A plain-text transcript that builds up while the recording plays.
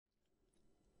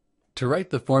To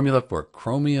write the formula for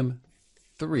chromium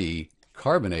 3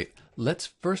 carbonate,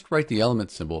 let's first write the element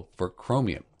symbol for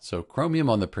chromium. So chromium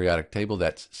on the periodic table,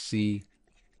 that's Cr.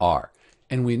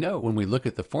 And we know when we look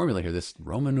at the formula here, this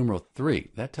Roman numeral 3,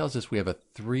 that tells us we have a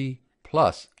 3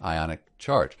 plus ionic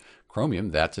charge. Chromium,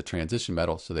 that's a transition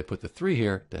metal, so they put the 3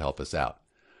 here to help us out.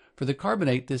 For the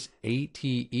carbonate, this Ate,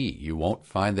 you won't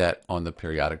find that on the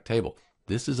periodic table.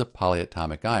 This is a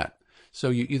polyatomic ion. So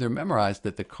you either memorize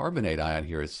that the carbonate ion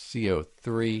here is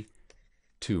CO3,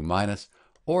 2-,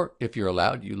 or if you're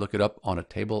allowed, you look it up on a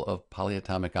table of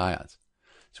polyatomic ions.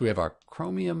 So we have our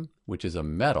chromium, which is a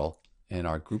metal, and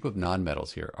our group of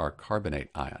nonmetals here, our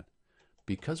carbonate ion.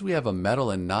 Because we have a metal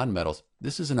and nonmetals,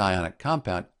 this is an ionic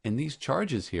compound, and these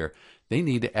charges here, they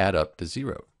need to add up to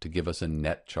 0 to give us a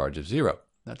net charge of 0.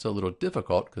 That's a little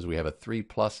difficult because we have a 3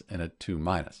 plus and a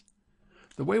 2-.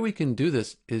 The way we can do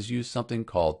this is use something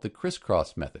called the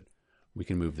crisscross method. We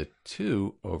can move the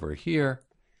 2 over here,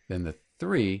 then the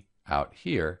 3 out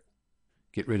here,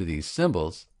 get rid of these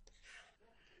symbols,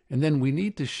 and then we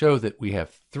need to show that we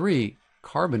have 3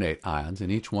 carbonate ions and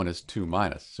each one is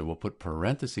 2-. So we'll put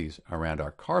parentheses around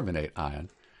our carbonate ion,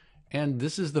 and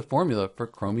this is the formula for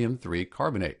chromium 3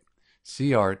 carbonate,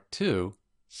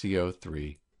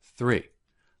 Cr2CO3 3.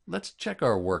 Let's check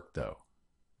our work though.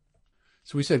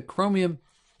 So we said chromium,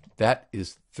 that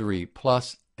is 3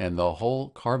 plus, and the whole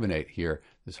carbonate here,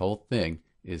 this whole thing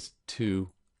is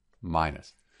 2-.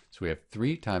 So we have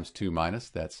 3 times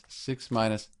 2-, that's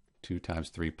 6-. 2 times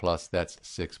 3 plus, that's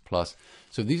 6 plus.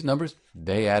 So these numbers,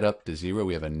 they add up to 0.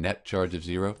 We have a net charge of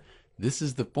 0. This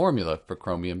is the formula for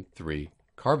chromium 3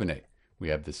 carbonate. We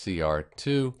have the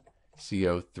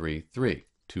Cr2CO3 3,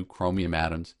 2 chromium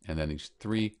atoms, and then these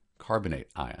 3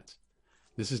 carbonate ions.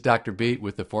 This is Dr. B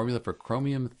with the formula for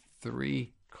chromium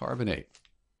 3 carbonate.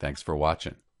 Thanks for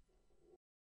watching.